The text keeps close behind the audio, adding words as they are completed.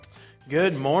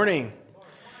Good morning.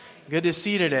 Good to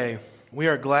see you today. We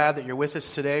are glad that you're with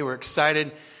us today. We're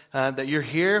excited that you're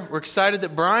here. We're excited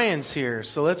that Brian's here.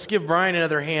 So let's give Brian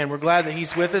another hand. We're glad that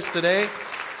he's with us today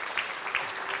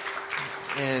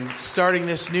and starting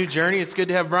this new journey. It's good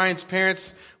to have Brian's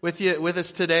parents with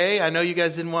us today. I know you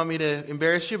guys didn't want me to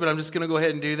embarrass you, but I'm just going to go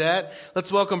ahead and do that.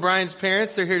 Let's welcome Brian's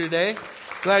parents. They're here today.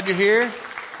 Glad you're here.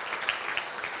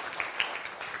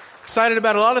 Excited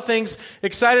about a lot of things.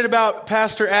 Excited about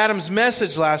Pastor Adam's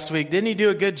message last week. Didn't he do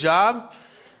a good job?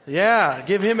 Yeah,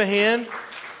 give him a hand.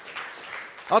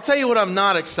 I'll tell you what I'm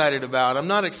not excited about. I'm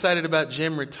not excited about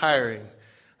Jim retiring.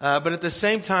 But at the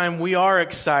same time, we are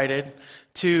excited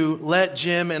to let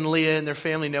Jim and Leah and their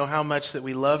family know how much that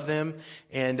we love them.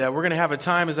 And we're going to have a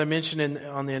time, as I mentioned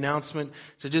on the announcement,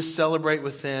 to just celebrate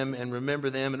with them and remember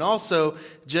them. And also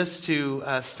just to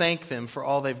thank them for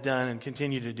all they've done and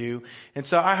continue to do. And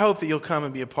so I hope that you'll come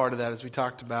and be a part of that as we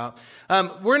talked about.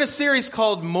 We're in a series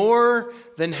called More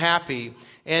Than Happy.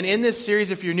 And in this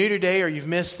series, if you're new today or you've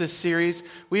missed this series,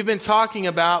 we've been talking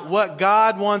about what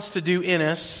God wants to do in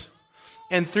us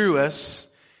and through us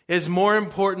is more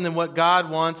important than what God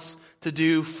wants to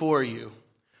do for you.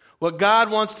 What God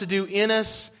wants to do in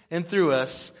us and through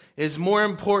us is more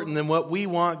important than what we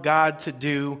want God to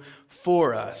do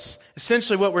for us.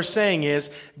 Essentially what we're saying is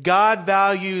God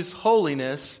values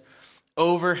holiness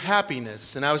over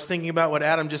happiness. And I was thinking about what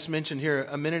Adam just mentioned here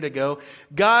a minute ago.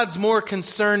 God's more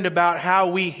concerned about how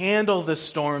we handle the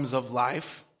storms of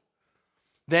life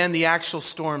than the actual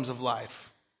storms of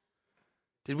life.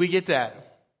 Did we get that?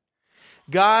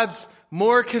 God's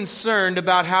more concerned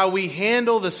about how we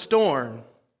handle the storm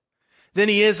than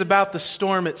he is about the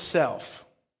storm itself.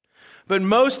 But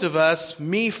most of us,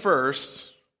 me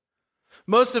first,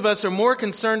 most of us are more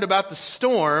concerned about the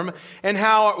storm and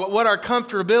what our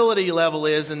comfortability level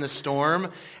is in the storm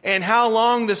and how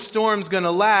long the storm's going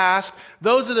to last.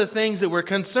 Those are the things that we're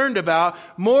concerned about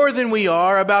more than we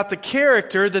are about the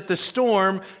character that the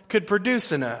storm could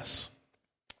produce in us.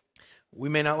 We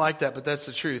may not like that, but that's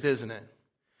the truth, isn't it?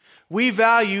 We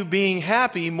value being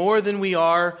happy more than we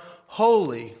are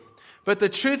holy. But the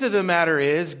truth of the matter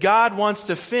is, God wants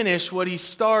to finish what he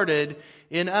started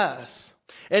in us.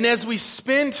 And as we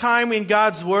spend time in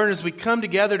God's Word, as we come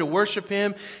together to worship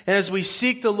him, and as we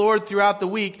seek the Lord throughout the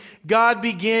week, God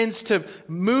begins to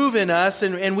move in us,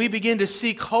 and we begin to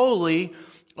seek holy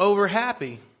over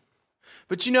happy.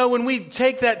 But you know, when we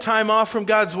take that time off from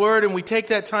God's Word and we take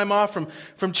that time off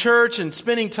from church and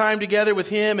spending time together with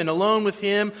him and alone with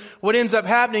him, what ends up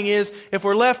happening is if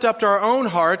we're left up to our own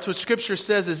hearts, which Scripture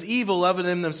says is evil of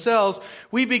them themselves,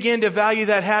 we begin to value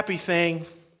that happy thing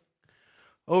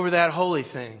over that holy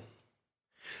thing.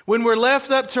 When we're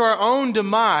left up to our own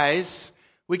demise,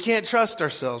 we can't trust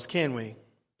ourselves, can we?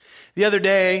 The other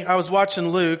day, I was watching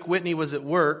Luke. Whitney was at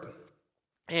work.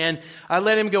 And I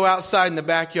let him go outside in the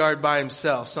backyard by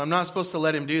himself. So I'm not supposed to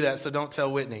let him do that, so don't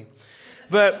tell Whitney.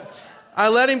 But I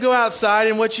let him go outside,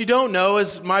 and what you don't know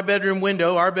is our bedroom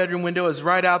window is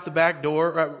right out the back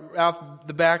door, out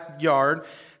the backyard.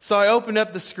 So I opened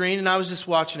up the screen, and I was just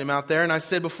watching him out there. And I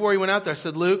said, before he went out there, I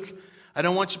said, Luke, I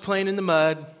don't want you playing in the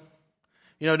mud.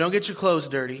 Don't get your clothes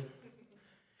dirty.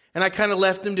 And I kind of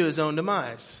left him to his own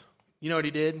demise. You know what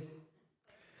he did?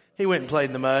 He went and played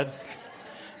in the mud.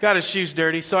 Got his shoes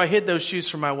dirty, so I hid those shoes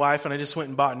from my wife, and I just went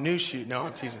and bought new shoes. No,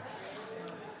 I'm teasing.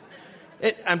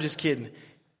 I'm just kidding.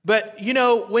 But,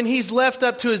 when he's left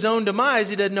up to his own demise,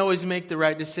 he doesn't always make the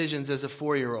right decisions as a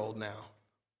 4-year-old now.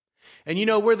 And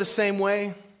we're the same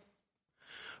way.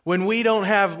 When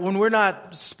we're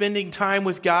not spending time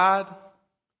with God,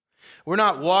 we're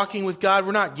not walking with God,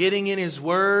 we're not getting in his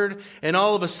Word, and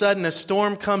all of a sudden a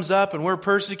storm comes up and we're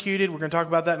persecuted. We're going to talk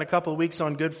about that in a couple of weeks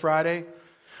on Good Friday.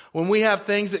 When we have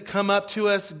things that come up to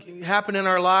us, happen in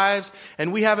our lives,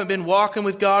 and we haven't been walking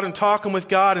with God and talking with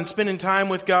God and spending time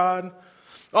with God,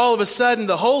 all of a sudden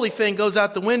the holy thing goes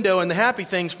out the window and the happy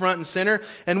thing's front and center,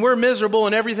 and we're miserable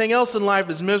and everything else in life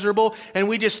is miserable, and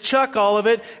we just chuck all of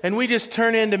it, and we just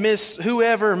turn into Miss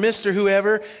Whoever or Mr.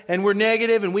 Whoever, and we're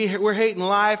negative and we're hating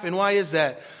life. And why is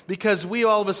that? Because we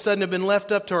all of a sudden have been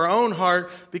left up to our own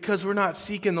heart because we're not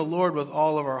seeking the Lord with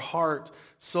all of our heart,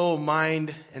 soul,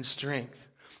 mind, and strength.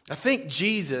 I think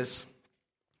Jesus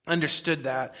understood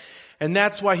that, and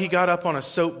that's why he got up on a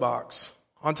soapbox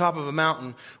on top of a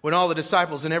mountain when all the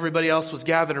disciples and everybody else was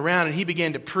gathered around, and he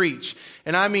began to preach.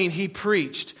 And I mean, he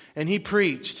preached, and he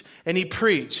preached, and he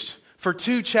preached for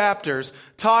 2 chapters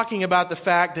talking about the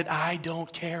fact that I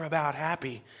don't care about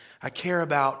happy. I care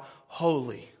about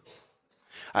holy.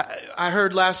 I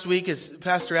heard last week as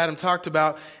Pastor Adam talked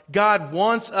about, God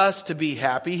wants us to be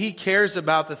happy. He cares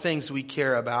about the things we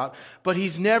care about, but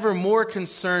He's never more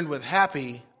concerned with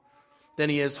happy than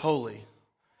He is holy.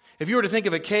 If you were to think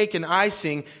of a cake and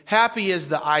icing, happy is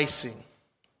the icing.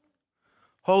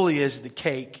 Holy is the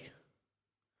cake.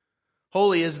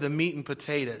 Holy is the meat and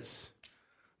potatoes.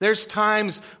 There's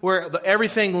times where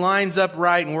everything lines up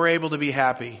right and we're able to be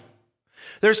happy.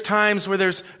 There's times where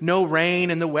there's no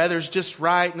rain and the weather's just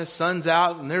right and the sun's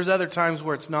out, and there's other times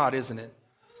where it's not, isn't it?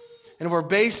 And we're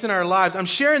basing our lives. I'm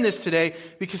sharing this today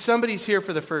because somebody's here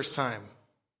for the first time.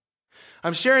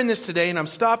 I'm sharing this today, and I'm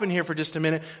stopping here for just a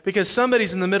minute because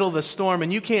somebody's in the middle of the storm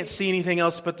and you can't see anything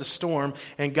else but the storm,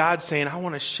 and God's saying, I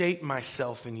want to shape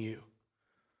myself in you.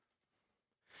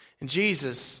 And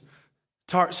Jesus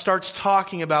starts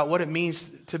talking about what it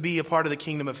means to be a part of the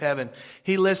kingdom of heaven.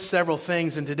 He lists several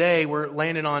things, and today we're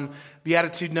landing on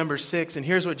Beatitude number 6, and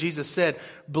here's what Jesus said.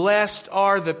 Blessed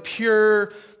are the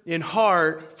pure in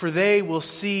heart, for they will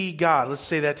see God. Let's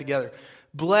say that together.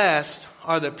 Blessed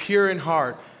are the pure in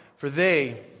heart, for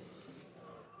they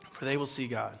will see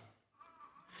God.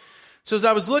 So as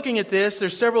I was looking at this,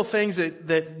 there's several things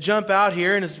that jump out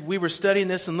here, and as we were studying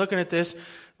this and looking at this,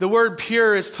 the word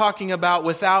pure is talking about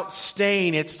without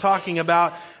stain. It's talking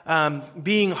about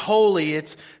being holy.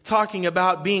 It's talking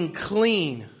about being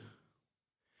clean.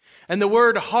 And the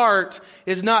word heart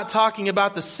is not talking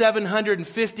about the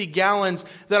 750 gallons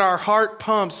that our heart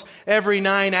pumps every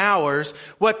 9 hours.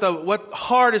 What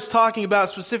heart is talking about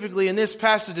specifically in this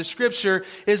passage of Scripture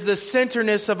is the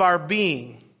centerness of our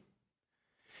being.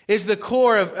 Is the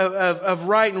core of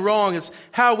right and wrong. It's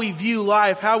how we view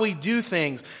life, how we do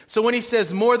things. So when he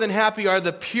says more than happy are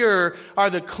the pure, are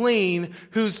the clean,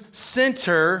 whose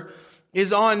center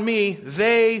is on me,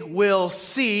 they will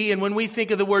see. And when we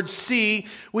think of the word see,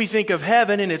 we think of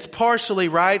heaven, and it's partially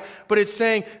right, but it's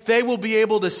saying they will be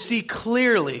able to see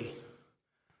clearly.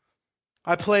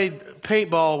 I played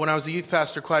paintball when I was a youth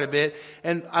pastor quite a bit,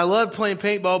 and I loved playing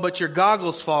paintball, but your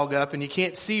goggles fog up and you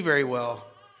can't see very well.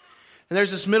 And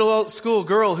there's this middle school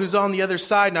girl who's on the other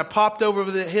side, and I popped over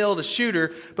the hill to shoot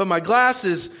her, but my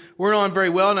glasses weren't on very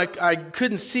well, and I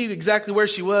couldn't see exactly where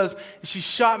she was. And she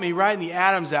shot me right in the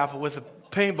Adam's apple with a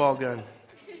paintball gun.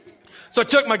 So I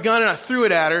took my gun and I threw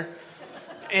it at her.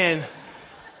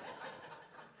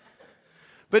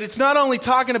 But it's not only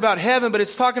talking about heaven, but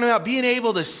it's talking about being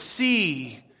able to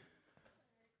see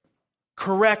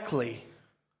correctly.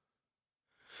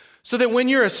 So that when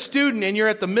you're a student and you're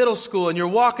at the middle school and you're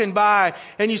walking by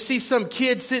and you see some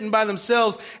kid sitting by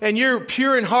themselves and you're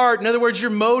pure in heart, in other words,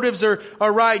 your motives are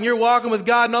right, and you're walking with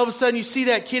God, and all of a sudden you see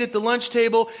that kid at the lunch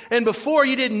table, and before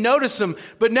you didn't notice them,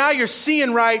 but now you're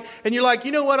seeing right, and you're like,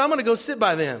 you know what, I'm going to go sit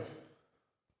by them.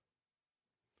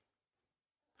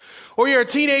 Or you're a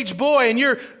teenage boy and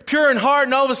you're pure in heart,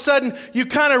 and all of a sudden you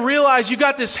kind of realize you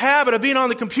got this habit of being on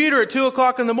the computer at 2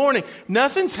 o'clock in the morning.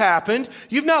 Nothing's happened.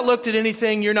 You've not looked at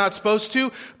anything you're not supposed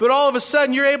to, but all of a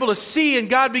sudden you're able to see, and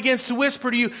God begins to whisper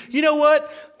to you, you know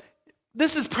what?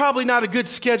 This is probably not a good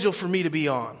schedule for me to be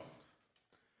on.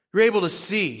 You're able to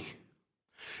see.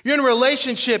 You're in a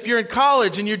relationship, you're in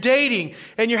college, and you're dating,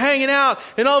 and you're hanging out,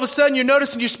 and all of a sudden you're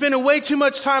noticing you're spending way too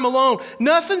much time alone.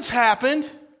 Nothing's happened.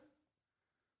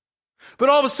 But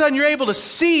all of a sudden you're able to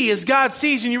see as God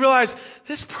sees, and you realize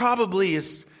this probably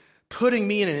is putting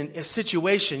me in a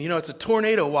situation. You know, it's a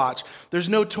tornado watch. There's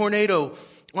no tornado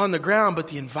on the ground, but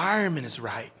the environment is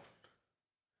right.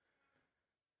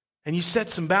 And you set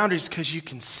some boundaries because you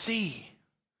can see.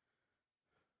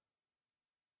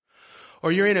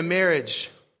 Or you're in a marriage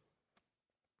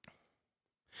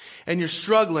and you're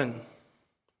struggling.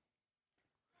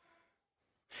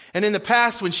 And in the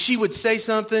past, when she would say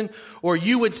something or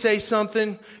you would say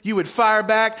something, you would fire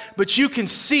back. But you can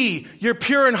see, you're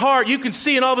pure in heart. You can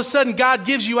see, and all of a sudden God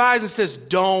gives you eyes and says,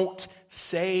 don't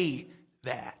say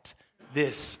that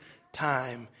this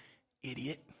time,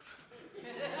 idiot.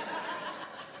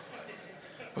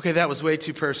 Okay, that was way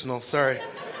too personal. Sorry.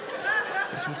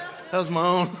 That was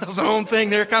my own thing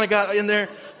there. Kind of got in there.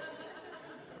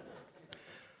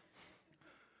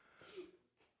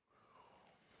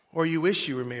 Or you wish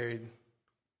you were married.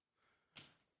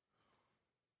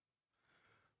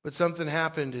 But something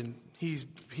happened and he's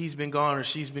been gone or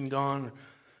she's been gone. Or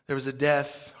there was a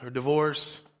death or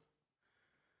divorce.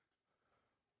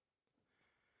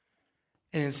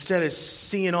 And instead of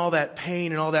seeing all that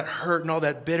pain and all that hurt and all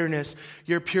that bitterness,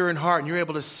 you're pure in heart and you're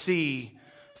able to see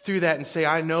through that and say,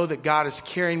 I know that God is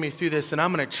carrying me through this, and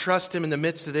I'm going to trust Him in the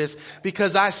midst of this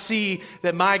because I see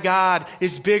that my God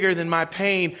is bigger than my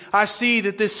pain. I see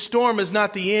that this storm is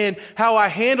not the end. How I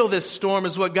handle this storm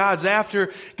is what God's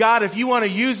after. God, if you want to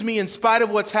use me in spite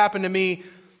of what's happened to me,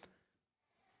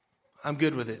 I'm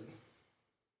good with it.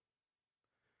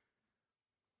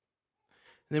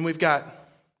 And then we've got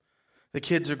the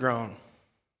kids are grown.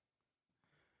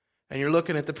 And you're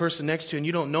looking at the person next to you and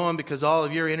you don't know them because all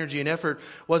of your energy and effort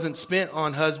wasn't spent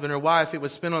on husband or wife. It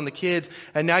was spent on the kids.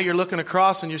 And now you're looking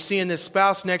across and you're seeing this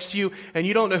spouse next to you and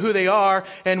you don't know who they are.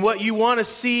 And what you want to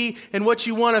see and what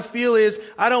you want to feel is,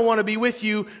 I don't want to be with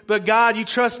you. But God, you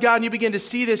trust God and you begin to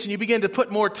see this and you begin to put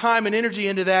more time and energy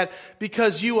into that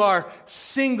because you are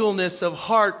singleness of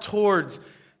heart towards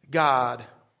God.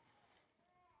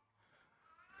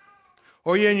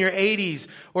 Or you're in your 80s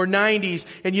or 90s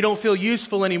and you don't feel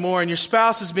useful anymore and your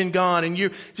spouse has been gone and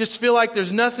you just feel like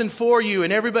there's nothing for you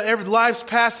and every life's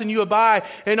passing you by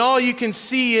and all you can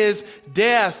see is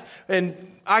death and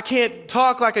I can't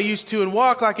talk like I used to and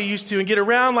walk like I used to and get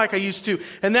around like I used to.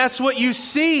 And that's what you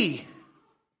see.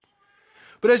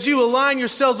 But as you align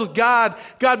yourselves with God,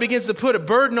 God begins to put a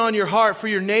burden on your heart for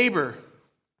your neighbor,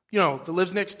 that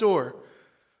lives next door.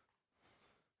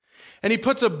 And He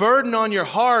puts a burden on your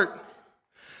heart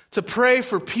to pray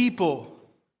for people.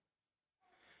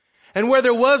 And where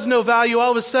there was no value,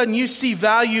 all of a sudden you see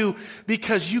value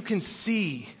because you can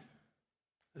see.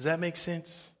 Does that make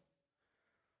sense?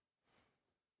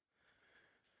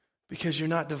 Because you're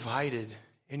not divided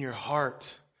in your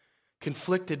heart,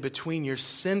 conflicted between your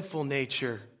sinful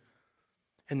nature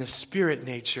and the spirit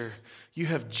nature. You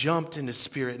have jumped into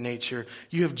spirit nature.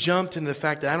 You have jumped into the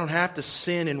fact that I don't have to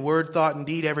sin in word, thought, and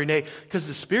deed every day because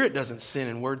the Spirit doesn't sin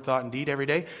in word, thought, and deed every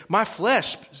day. My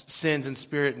flesh sins in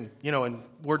spirit and, in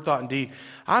word, thought, and deed.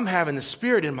 I'm having the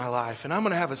Spirit in my life and I'm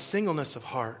going to have a singleness of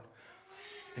heart.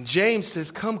 And James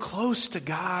says, come close to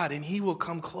God and He will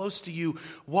come close to you.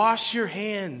 Wash your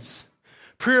hands.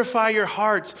 Purify your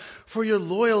hearts, for your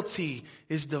loyalty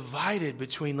is divided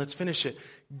between, let's finish it,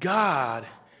 God.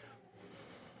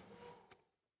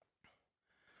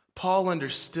 Paul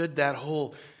understood that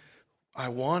whole, I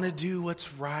want to do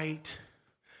what's right,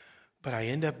 but I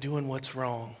end up doing what's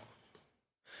wrong.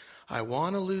 I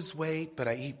want to lose weight, but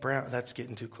I eat brown. That's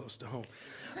getting too close to home.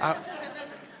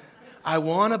 I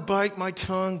want to bite my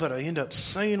tongue, but I end up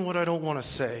saying what I don't want to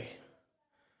say.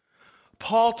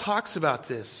 Paul talks about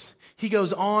this. He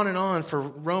goes on and on for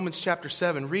Romans chapter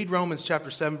 7. Read Romans chapter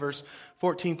 7, verse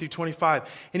 14 through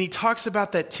 25. And he talks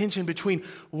about that tension between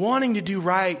wanting to do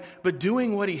right, but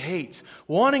doing what he hates.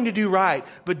 Wanting to do right,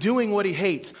 but doing what he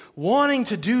hates. Wanting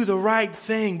to do the right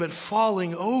thing, but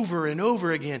falling over and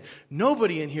over again.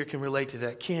 Nobody in here can relate to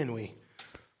that, can we?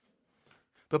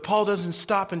 But Paul doesn't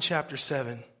stop in chapter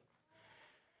 7.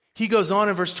 He goes on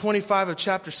in verse 25 of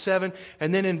chapter 7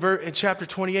 and then in chapter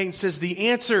 28 and says the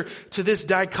answer to this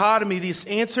dichotomy, this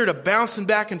answer to bouncing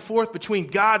back and forth between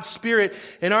God's Spirit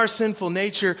and our sinful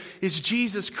nature is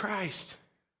Jesus Christ,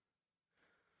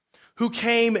 who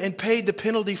came and paid the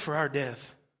penalty for our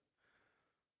death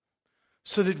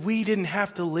so that we didn't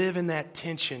have to live in that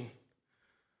tension.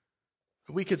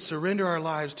 We could surrender our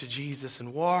lives to Jesus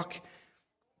and walk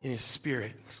in His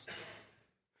Spirit.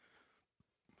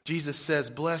 Jesus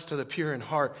says, blessed are the pure in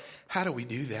heart. How do we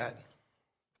do that?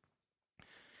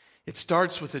 It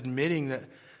starts with admitting that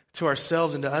to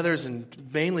ourselves and to others and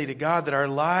mainly to God that our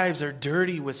lives are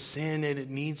dirty with sin and it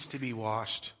needs to be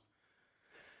washed.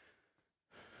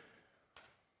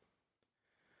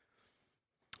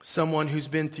 Someone who's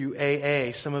been through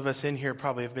AA, some of us in here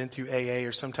probably have been through AA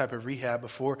or some type of rehab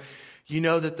before. You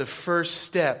know that the first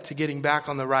step to getting back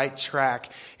on the right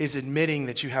track is admitting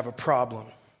that you have a problem.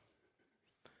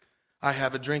 I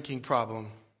have a drinking problem.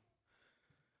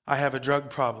 I have a drug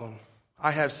problem.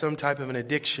 I have some type of an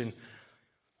addiction.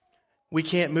 We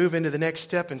can't move into the next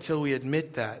step until we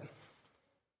admit that.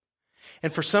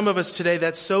 And for some of us today,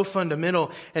 that's so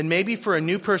fundamental. And maybe for a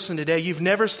new person today, you've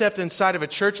never stepped inside of a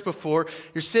church before.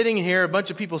 You're sitting here, a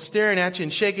bunch of people staring at you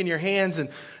and shaking your hands, and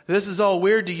this is all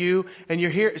weird to you. And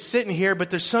you're here, sitting here, but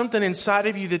there's something inside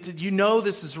of you that you know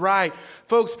this is right.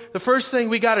 Folks, the first thing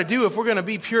we got to do if we're going to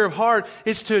be pure of heart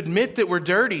is to admit that we're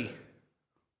dirty.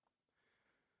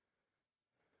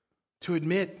 To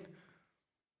admit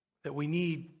that we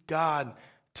need God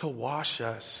to wash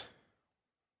us.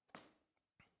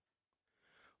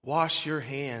 Wash your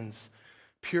hands.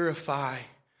 Purify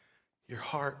your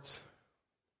hearts.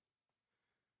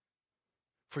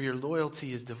 For your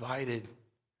loyalty is divided.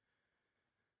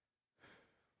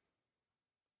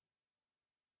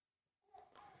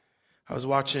 I was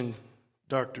watching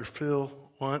Dr. Phil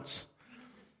once.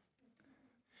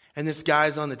 And this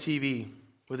guy's on the TV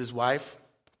with his wife.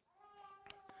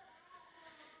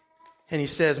 And he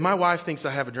says, my wife thinks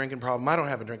I have a drinking problem. I don't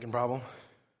have a drinking problem.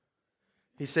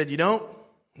 He said, you don't?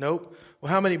 Nope.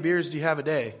 Well, how many beers do you have a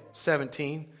day?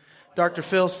 17. Dr.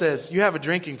 Phil says, you have a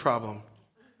drinking problem.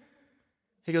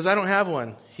 He goes, I don't have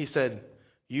one. He said,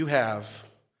 you have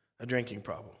a drinking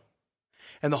problem.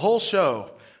 And the whole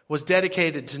show was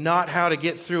dedicated to not how to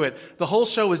get through it. The whole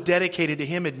show was dedicated to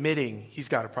him admitting he's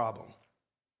got a problem.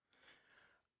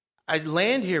 I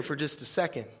land here for just a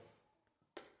second.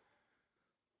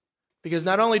 Because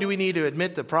not only do we need to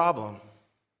admit the problem,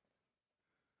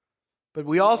 but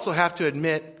we also have to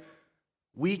admit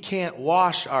we can't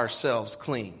wash ourselves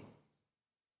clean.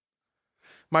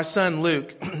 My son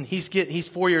Luke, he's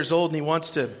 4 years old and he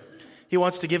wants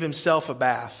to give himself a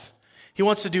bath. He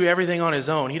wants to do everything on his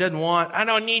own. He doesn't want, I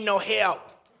don't need no help.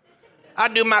 I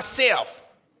do myself.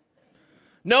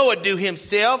 Noah do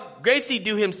himself. Gracie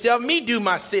do himself. Me do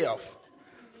myself.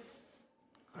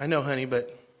 I know, honey,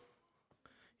 but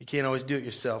you can't always do it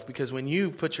yourself, because when you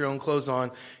put your own clothes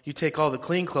on, you take all the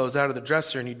clean clothes out of the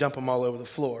dresser and you dump them all over the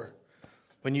floor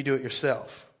when you do it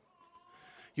yourself.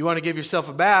 You want to give yourself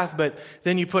a bath, but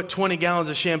then you put 20 gallons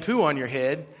of shampoo on your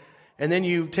head, and then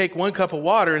you take 1 cup of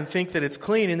water and think that it's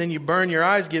clean, and then you burn, your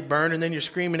eyes get burned, and then you're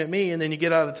screaming at me, and then you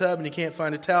get out of the tub and you can't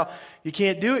find a towel. You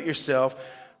can't do it yourself,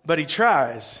 but he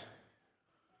tries.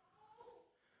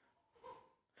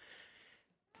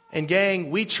 And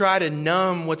gang, we try to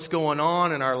numb what's going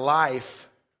on in our life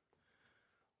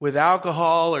with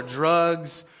alcohol or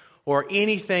drugs or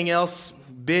anything else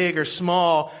big or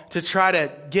small to try to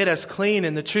get us clean.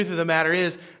 And the truth of the matter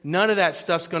is, none of that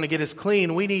stuff's going to get us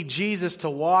clean. We need Jesus to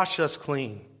wash us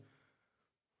clean.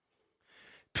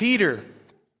 Peter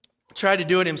tried to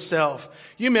do it himself.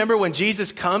 You remember when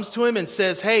Jesus comes to him and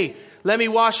says, hey, let me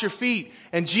wash your feet.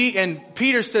 And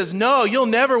Peter says, no, you'll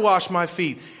never wash my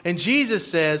feet. And Jesus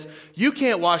says, you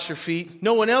can't wash your feet.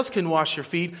 No one else can wash your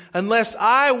feet unless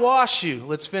I wash you.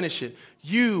 Let's finish it.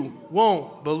 You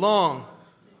won't belong.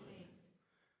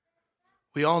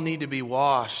 We all need to be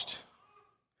washed,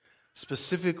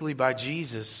 specifically by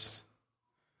Jesus.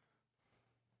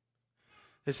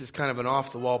 This is kind of an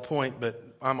off-the-wall point, but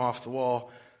I'm off the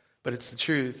wall, but it's the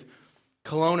truth.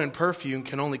 Cologne and perfume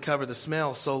can only cover the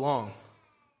smell so long.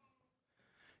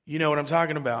 You know what I'm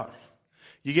talking about.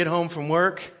 You get home from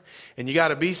work and you got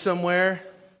to be somewhere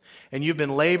and you've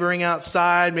been laboring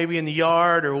outside, maybe in the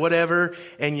yard or whatever,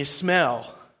 and you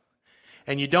smell.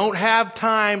 And you don't have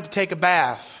time to take a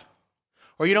bath,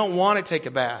 or you don't want to take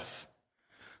a bath.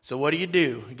 So what do?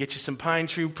 You get you some Pine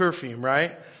Tree perfume,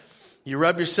 right? You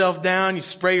rub yourself down, you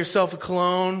spray yourself with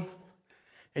cologne,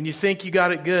 and you think you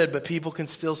got it good, but people can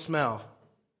still smell.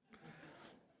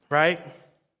 Right?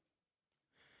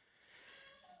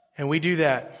 And we do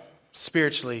that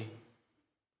spiritually.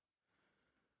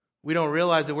 We don't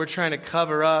realize that we're trying to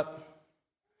cover up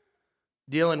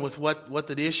dealing with what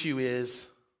the issue is.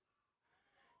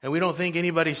 And we don't think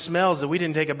anybody smells that we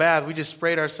didn't take a bath. We just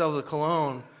sprayed ourselves with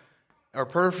cologne or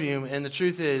perfume. And the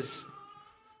truth is,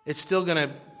 it's still going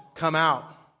to come out.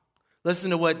 Listen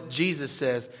to what Jesus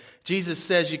says. Jesus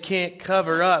says you can't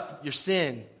cover up your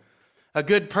sin. A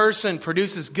good person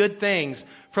produces good things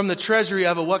from the treasury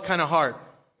of a what kind of heart?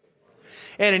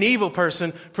 And an evil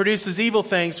person produces evil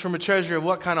things from a treasury of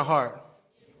what kind of heart?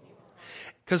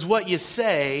 Because what you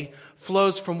say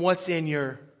flows from what's in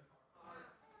your.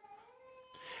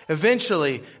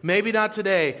 Eventually, maybe not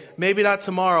today, maybe not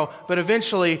tomorrow, but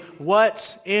eventually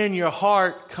what's in your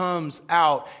heart comes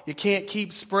out. You can't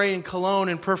keep spraying cologne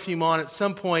and perfume on. At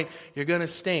some point, you're going to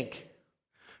stink.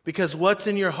 Because what's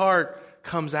in your heart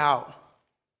comes out.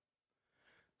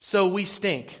 So we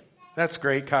stink. That's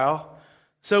great, Kyle.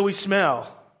 So we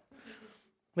smell.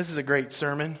 This is a great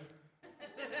sermon.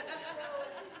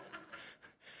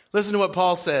 Listen to what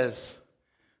Paul says.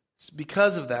 It's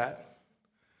because of that,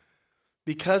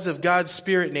 because of God's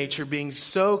spirit nature being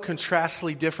so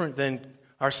contrastly different than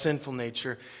our sinful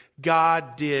nature,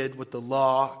 God did what the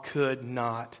law could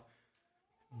not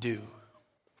do.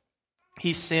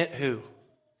 He sent who?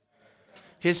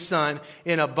 His Son,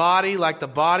 in a body like the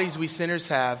bodies we sinners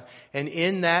have, and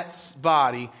in that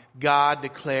body, God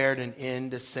declared an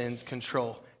end to sin's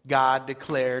control. God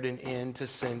declared an end to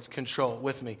sin's control.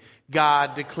 With me.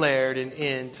 God declared an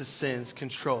end to sin's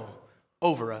control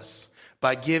over us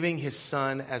by giving His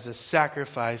Son as a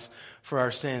sacrifice for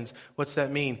our sins. What's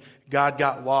that mean? God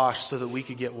got washed so that we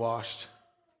could get washed.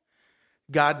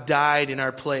 God died in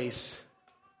our place.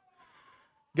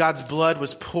 God's blood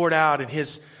was poured out, and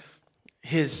His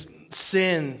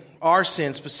sin, our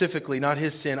sin specifically, not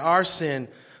His sin, our sin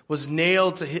was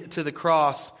nailed to the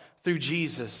cross through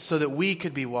Jesus so that we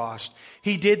could be washed.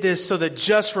 He did this so that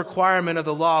just requirement of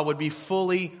the law would be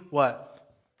fully what?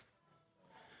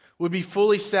 Would be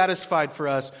fully satisfied for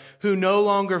us who no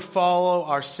longer follow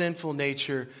our sinful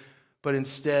nature, but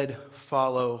instead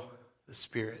follow the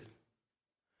Spirit.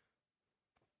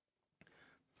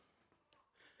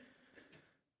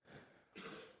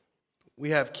 We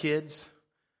have kids.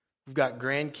 We've got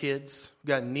grandkids. We've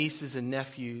got nieces and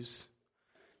nephews.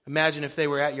 Imagine if they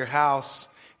were at your house.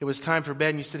 It was time for bed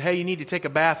and you said, hey, you need to take a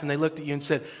bath. And they looked at you and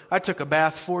said, I took a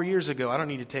bath 4 years ago. I don't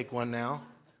need to take one now.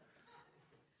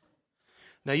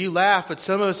 Now you laugh, but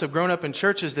some of us have grown up in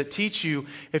churches that teach you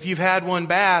if you've had one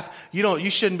bath, you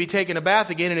shouldn't be taking a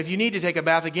bath again. And if you need to take a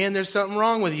bath again, there's something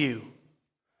wrong with you.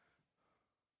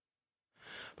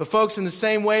 But folks, in the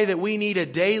same way that we need a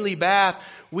daily bath,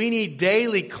 we need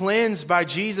daily cleansed by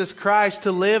Jesus Christ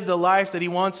to live the life that He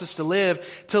wants us to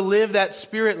live that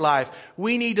Spirit life.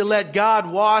 We need to let God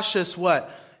wash us what?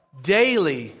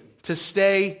 Daily to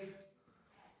stay.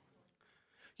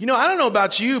 I don't know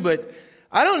about you, but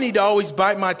I don't need to always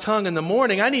bite my tongue in the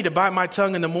morning. I need to bite my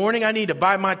tongue in the morning. I need to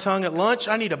bite my tongue at lunch.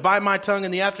 I need to bite my tongue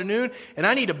in the afternoon. And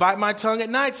I need to bite my tongue at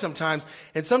night sometimes.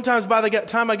 And sometimes by the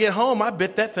time I get home, I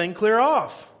bit that thing clear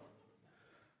off.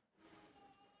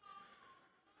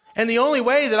 And the only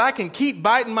way that I can keep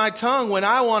biting my tongue when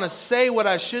I want to say what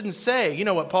I shouldn't say, you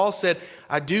know what Paul said,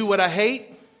 I do what I hate.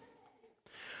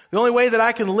 The only way that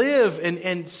I can live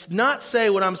and not say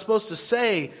what I'm supposed to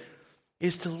say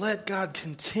is to let God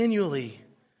continually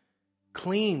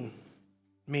clean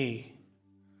me.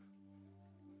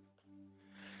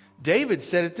 David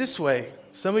said it this way.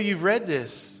 Some of you have read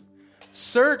this.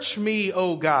 Search me,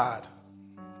 O God,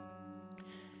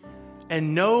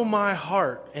 and know my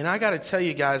heart. And I got to tell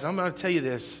you guys, I'm going to tell you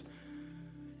this.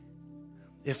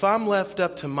 If I'm left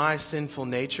up to my sinful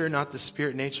nature, not the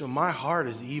Spirit nature, my heart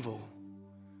is evil.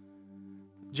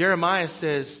 Jeremiah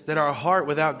says that our heart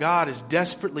without God is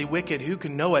desperately wicked. Who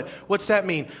can know it? What's that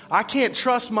mean? I can't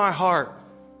trust my heart.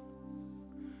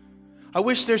 I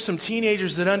wish there's some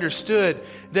teenagers that understood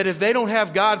that if they don't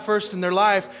have God first in their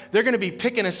life, they're going to be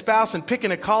picking a spouse and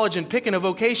picking a college and picking a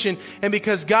vocation. And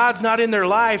because God's not in their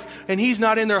life and He's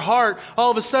not in their heart,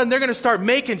 all of a sudden they're going to start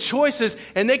making choices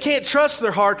and they can't trust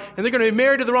their heart. And they're going to be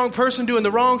married to the wrong person, doing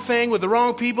the wrong thing with the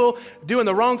wrong people, doing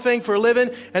the wrong thing for a living.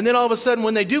 And then all of a sudden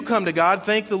when they do come to God,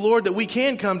 thank the Lord that we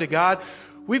can come to God.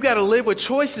 We've got to live with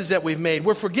choices that we've made.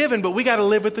 We're forgiven, but we got to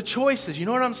live with the choices. You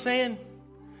know what I'm saying?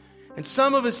 And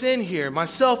some of us in here,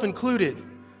 myself included,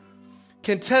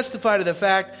 can testify to the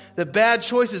fact that bad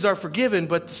choices are forgiven,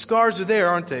 but the scars are there,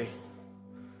 aren't they?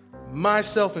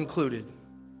 Myself included.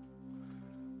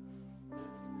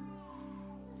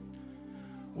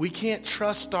 We can't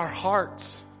trust our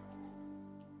hearts.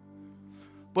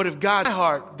 But if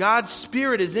God's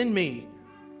Spirit is in me,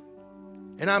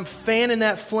 and I'm fanning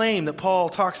that flame that Paul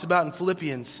talks about in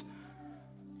Philippians,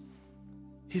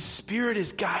 His Spirit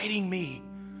is guiding me.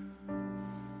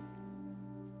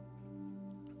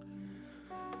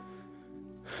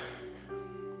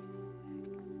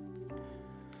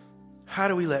 How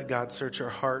do we let God search our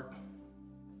heart?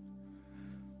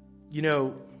 You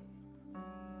know,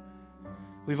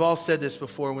 we've all said this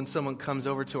before when someone comes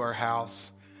over to our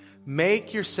house.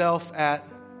 Make yourself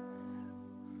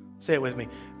say it with me.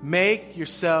 Make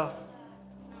yourself.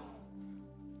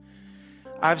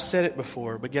 I've said it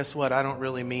before, but guess what? I don't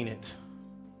really mean it.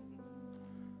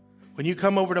 When you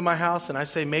come over to my house and I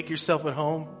say make yourself at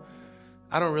home,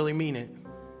 I don't really mean it.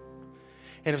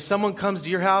 And if someone comes to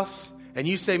your house and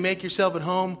you say make yourself at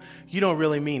home, you don't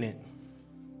really mean it.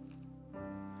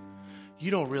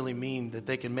 You don't really mean that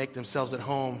they can make themselves at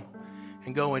home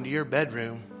and go into your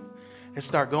bedroom and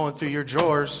start going through your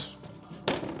drawers.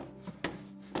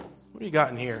 What do you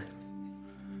got in here?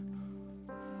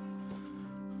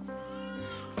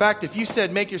 In fact, if you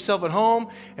said make yourself at home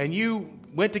and you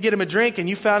went to get them a drink and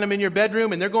you found them in your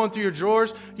bedroom and they're going through your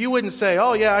drawers, you wouldn't say,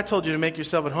 oh yeah, I told you to make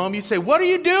yourself at home. You'd say, what are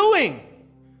you doing?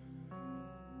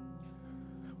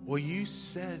 Well, you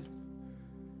said,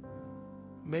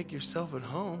 make yourself at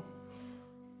home.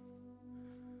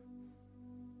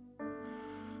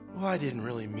 Well, I didn't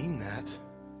really mean that.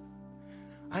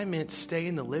 I meant stay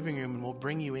in the living room and we'll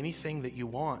bring you anything that you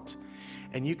want.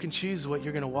 And you can choose what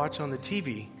you're going to watch on the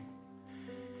TV.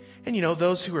 And you know,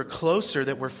 those who are closer,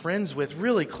 that we're friends with,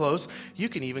 really close, you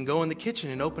can even go in the kitchen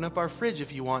and open up our fridge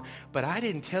if you want. But I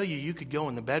didn't tell you you could go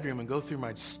in the bedroom and go through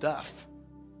my stuff.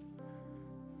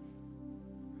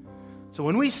 So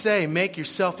when we say make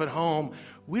yourself at home,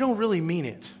 we don't really mean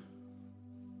it.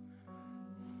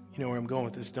 You know where I'm going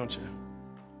with this, don't you?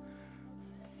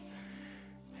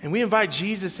 And we invite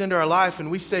Jesus into our life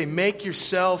and we say make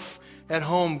yourself at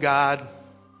home, God.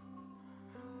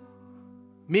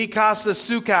 Mi casa,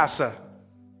 su casa.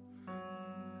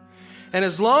 And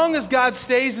as long as God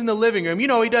stays in the living room, He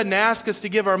doesn't ask us to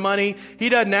give our money. He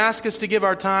doesn't ask us to give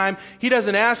our time. He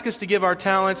doesn't ask us to give our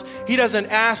talents. He doesn't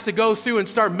ask to go through and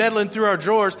start meddling through our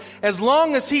drawers. As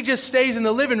long as He just stays in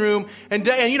the living room and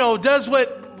does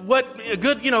what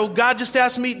good, God just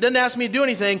doesn't ask me to do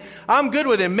anything, I'm good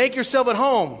with Him. Make yourself at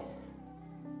home.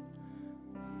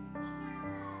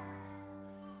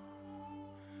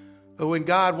 But when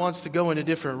God wants to go into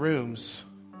different rooms,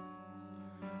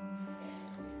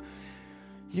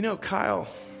 Kyle,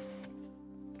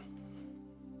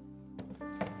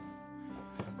 I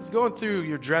was going through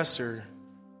your dresser.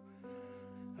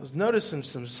 I was noticing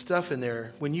some stuff in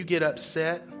there. When you get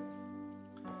upset,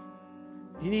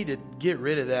 you need to get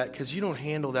rid of that because you don't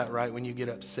handle that right when you get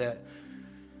upset.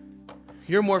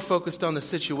 You're more focused on the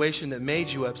situation that made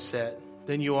you upset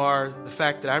than you are the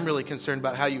fact that I'm really concerned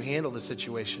about how you handle the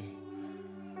situation.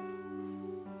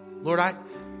 Lord, I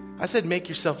said make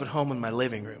yourself at home in my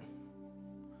living room.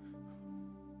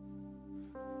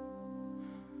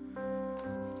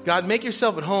 God, make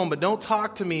yourself at home, but don't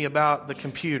talk to me about the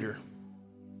computer.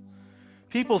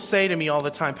 People say to me all the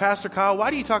time, Pastor Kyle,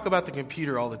 why do you talk about the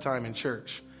computer all the time in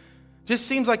church? Just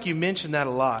seems like you mention that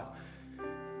a lot.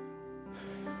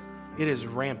 It is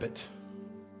rampant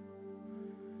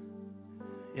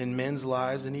in men's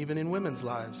lives and even in women's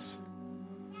lives.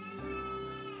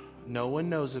 No one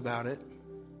knows about it,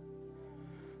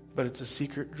 but it's a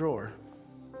secret drawer.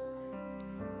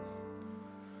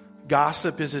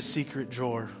 Gossip is a secret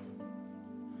drawer.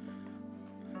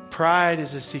 Pride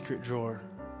is a secret drawer.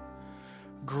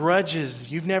 Grudges,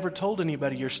 you've never told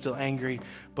anybody you're still angry,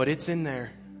 but it's in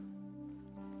there.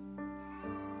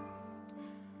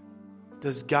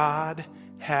 Does God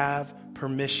have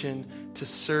permission to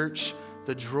search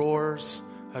the drawers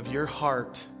of your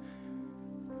heart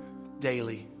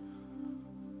daily?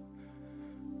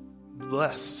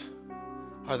 Blessed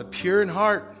are the pure in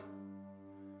heart,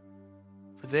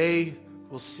 for they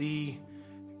will see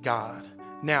God.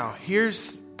 Now,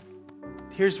 here's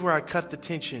where I cut the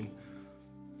tension.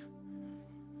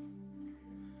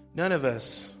 None of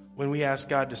us, when we ask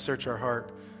God to search our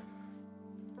heart,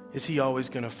 is He always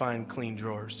going to find clean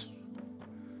drawers.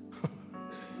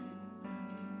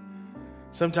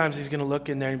 Sometimes He's going to look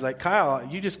in there and be like, Kyle,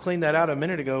 you just cleaned that out a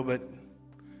minute ago, but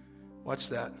watch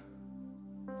that.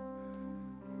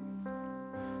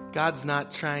 God's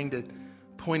not trying to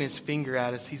point His finger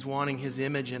at us. He's wanting His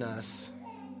image in us.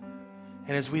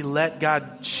 And as we let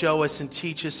God show us and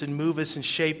teach us and move us and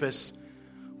shape us,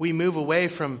 we move away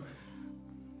from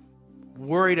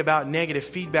worried about negative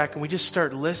feedback and we just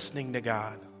start listening to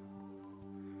God.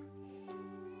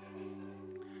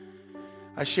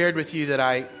 I shared with you that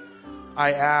I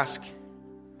ask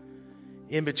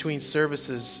in between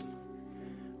services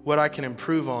what I can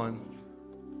improve on.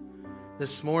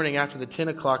 This morning after the 10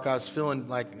 o'clock, I was feeling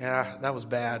like, that was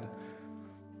bad.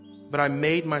 But I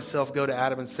made myself go to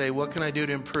Adam and say, what can I do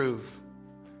to improve?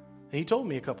 And he told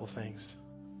me a couple things.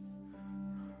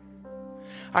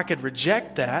 I could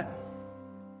reject that,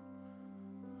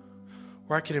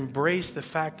 or I could embrace the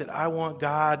fact that I want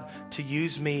God to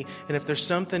use me, and if there's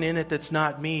something in it that's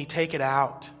not me, take it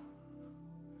out.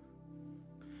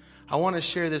 I want to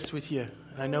share this with you.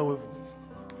 I know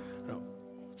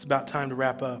it's about time to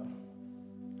wrap up.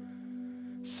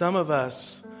 Some of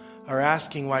us are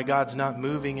asking why God's not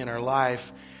moving in our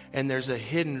life, and there's a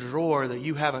hidden drawer that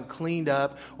you haven't cleaned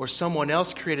up, or someone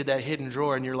else created that hidden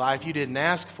drawer in your life. You didn't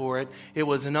ask for it. It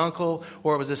was an uncle,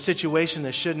 or it was a situation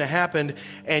that shouldn't have happened,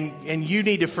 and you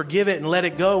need to forgive it and let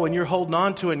it go, and you're holding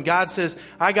on to it, and God says,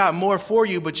 I got more for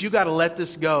you, but you got to let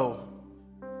this go.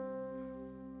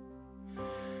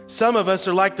 Some of us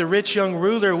are like the rich young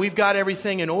ruler. We've got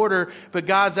everything in order, but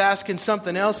God's asking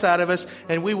something else out of us,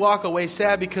 and we walk away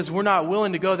sad because we're not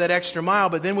willing to go that extra mile,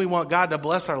 but then we want God to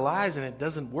bless our lives, and it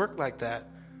doesn't work like that.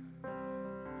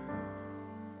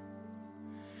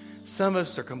 Some of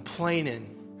us are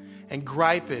complaining and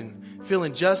griping,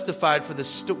 feeling justified for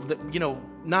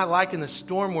not liking the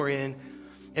storm we're in,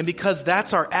 and because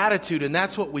that's our attitude and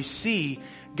that's what we see,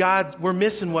 we're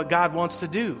missing what God wants to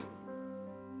do.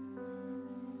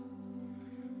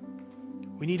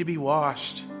 We need to be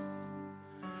washed.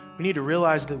 We need to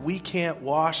realize that we can't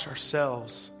wash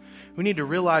ourselves. We need to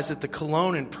realize that the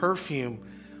cologne and perfume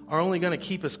are only going to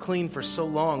keep us clean for so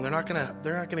long. They're not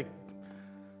going to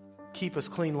keep us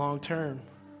clean long term.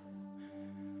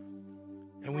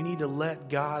 And we need to let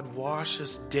God wash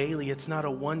us daily. It's not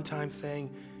a one-time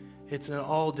thing. It's an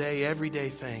all-day, everyday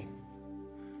thing.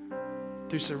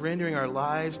 Through surrendering our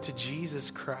lives to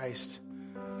Jesus Christ,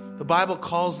 The Bible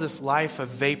calls this life a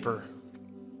vapor.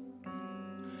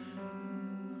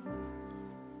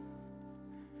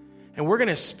 And we're going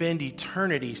to spend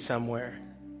eternity somewhere.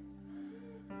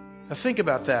 Now think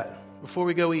about that before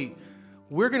we go eat.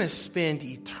 We're going to spend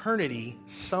eternity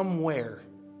somewhere.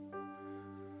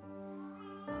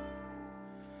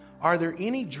 Are there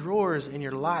any drawers in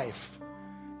your life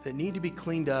that need to be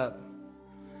cleaned up?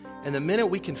 And the minute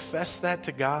we confess that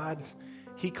to God,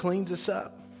 He cleans us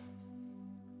up.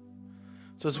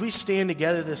 So as we stand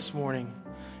together this morning,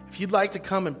 if you'd like to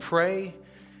come and pray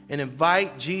and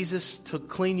invite Jesus to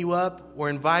clean you up, or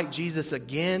invite Jesus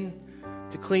again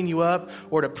to clean you up,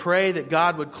 or to pray that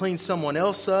God would clean someone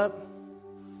else up.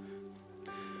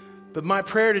 But my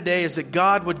prayer today is that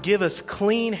God would give us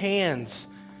clean hands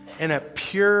and a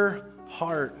pure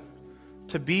heart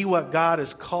to be what God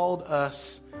has called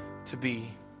us to be.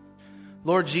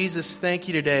 Lord Jesus, thank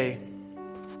you today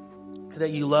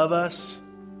that you love us,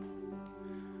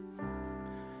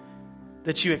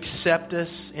 that you accept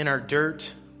us in our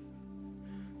dirt,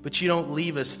 but you don't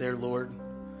leave us there, Lord.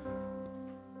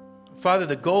 Father,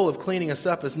 the goal of cleaning us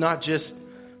up is not just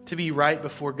to be right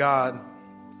before God,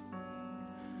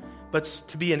 but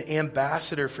to be an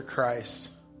ambassador for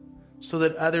Christ so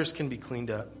that others can be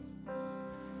cleaned up.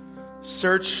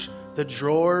 Search the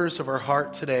drawers of our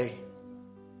heart today.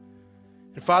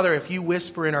 And Father, if you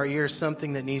whisper in our ears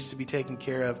something that needs to be taken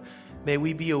care of, may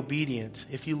we be obedient.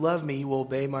 If you love me, you will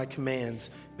obey my commands.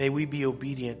 May we be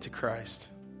obedient to Christ.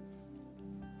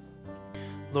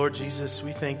 Lord Jesus,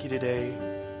 we thank you today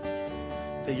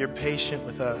that you're patient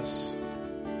with us.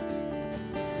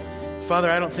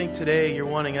 Father, I don't think today you're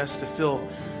wanting us to feel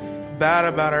bad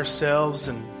about ourselves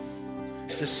and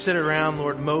just sit around,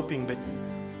 Lord, moping. But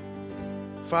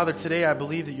Father, today I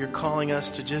believe that you're calling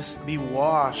us to just be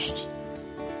washed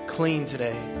clean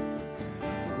today.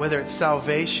 Whether it's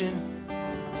salvation,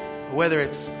 whether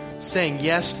it's saying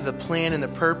yes to the plan and the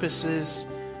purposes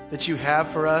that you have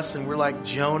for us, and we're like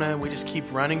Jonah and we just keep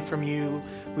running from you.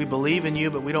 We believe in you,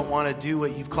 but we don't want to do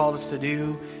what you've called us to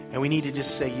do, and we need to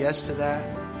just say yes to that.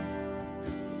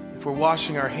 If we're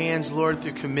washing our hands, Lord,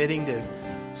 through committing to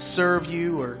serve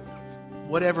you or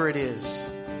whatever it is.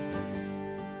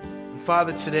 And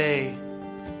Father, today,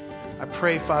 I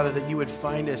pray, Father, that you would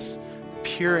find us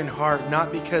pure in heart,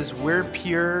 not because we're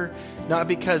pure, not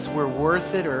because we're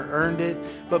worth it or earned it,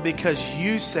 but because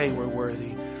you say we're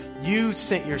worthy. You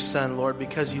sent your Son, Lord,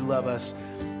 because you love us.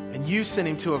 And you sent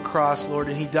him to a cross, Lord,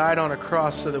 and he died on a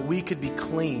cross so that we could be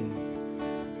clean.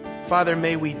 Father,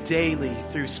 may we daily,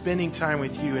 through spending time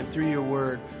with you and through your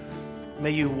word, may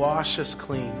you wash us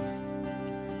clean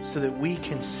so that we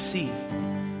can see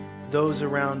those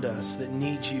around us that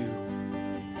need you.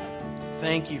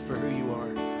 Thank you for who you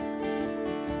are.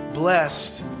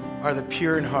 Blessed are the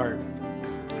pure in heart,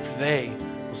 for they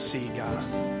will see God.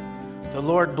 The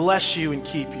Lord bless you and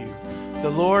keep you. The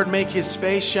Lord make his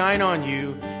face shine on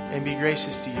you and be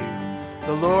gracious to you.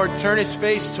 The Lord turn his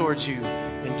face towards you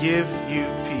and give you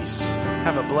peace.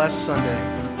 Have a blessed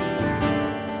Sunday.